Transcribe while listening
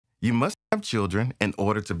You must have children in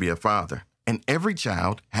order to be a father. And every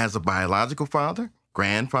child has a biological father,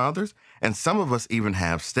 grandfathers, and some of us even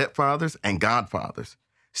have stepfathers and godfathers.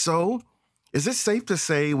 So, is it safe to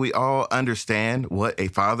say we all understand what a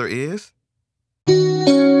father is?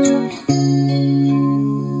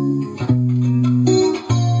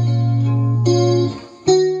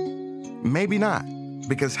 Maybe not,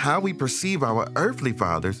 because how we perceive our earthly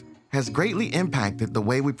fathers has greatly impacted the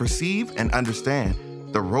way we perceive and understand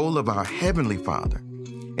the role of our heavenly Father.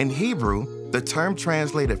 In Hebrew, the term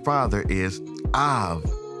translated father is Av,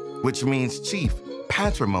 which means chief,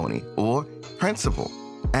 patrimony, or principal,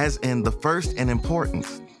 as in the first in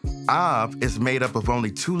importance. Av is made up of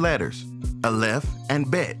only two letters, Aleph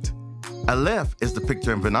and Bet. Aleph is the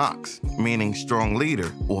picture of an ox, meaning strong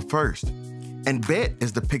leader or first. And Bet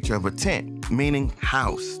is the picture of a tent, meaning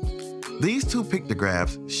house. These two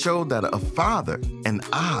pictographs show that a father, an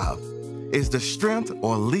Av, is the strength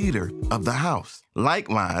or leader of the house.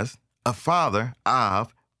 Likewise, a father,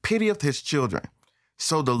 Av, pitieth his children.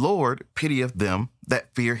 So the Lord pitieth them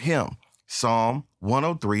that fear him. Psalm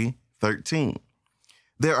 103:13.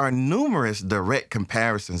 There are numerous direct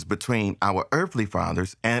comparisons between our earthly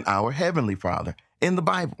fathers and our heavenly Father in the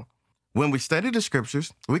Bible. When we study the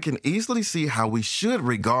scriptures, we can easily see how we should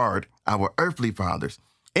regard our earthly fathers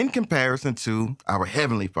in comparison to our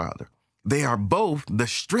heavenly Father. They are both the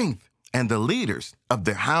strength and the leaders of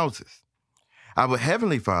their houses. Our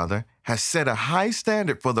heavenly Father has set a high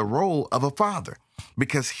standard for the role of a father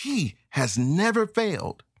because he has never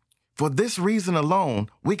failed. For this reason alone,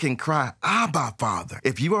 we can cry, Abba, Father.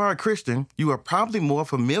 If you are a Christian, you are probably more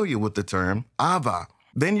familiar with the term Abba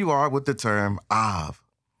than you are with the term Av.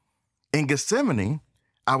 In Gethsemane,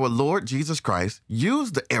 our Lord Jesus Christ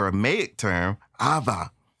used the Aramaic term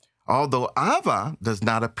Abba. Although Abba does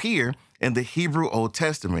not appear in the Hebrew Old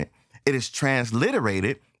Testament, it is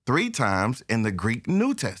transliterated 3 times in the Greek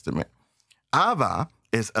New Testament. Abba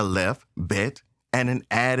is Aleph, Bet, and an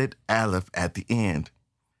added Aleph at the end.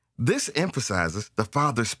 This emphasizes the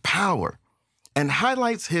Father's power and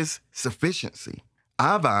highlights his sufficiency.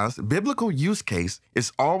 Abba's biblical use case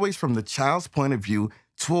is always from the child's point of view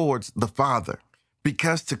towards the Father,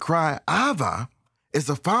 because to cry Abba is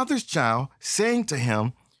the Father's child saying to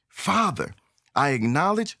him, Father, I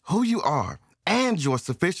acknowledge who you are and your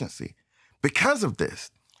sufficiency. Because of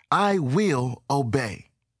this, I will obey.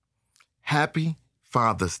 Happy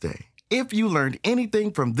Father's Day. If you learned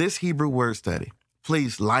anything from this Hebrew word study,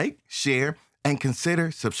 please like, share, and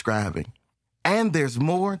consider subscribing. And there's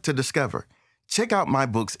more to discover. Check out my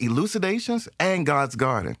books, Elucidations and God's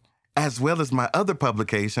Garden, as well as my other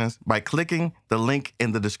publications by clicking the link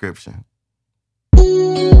in the description.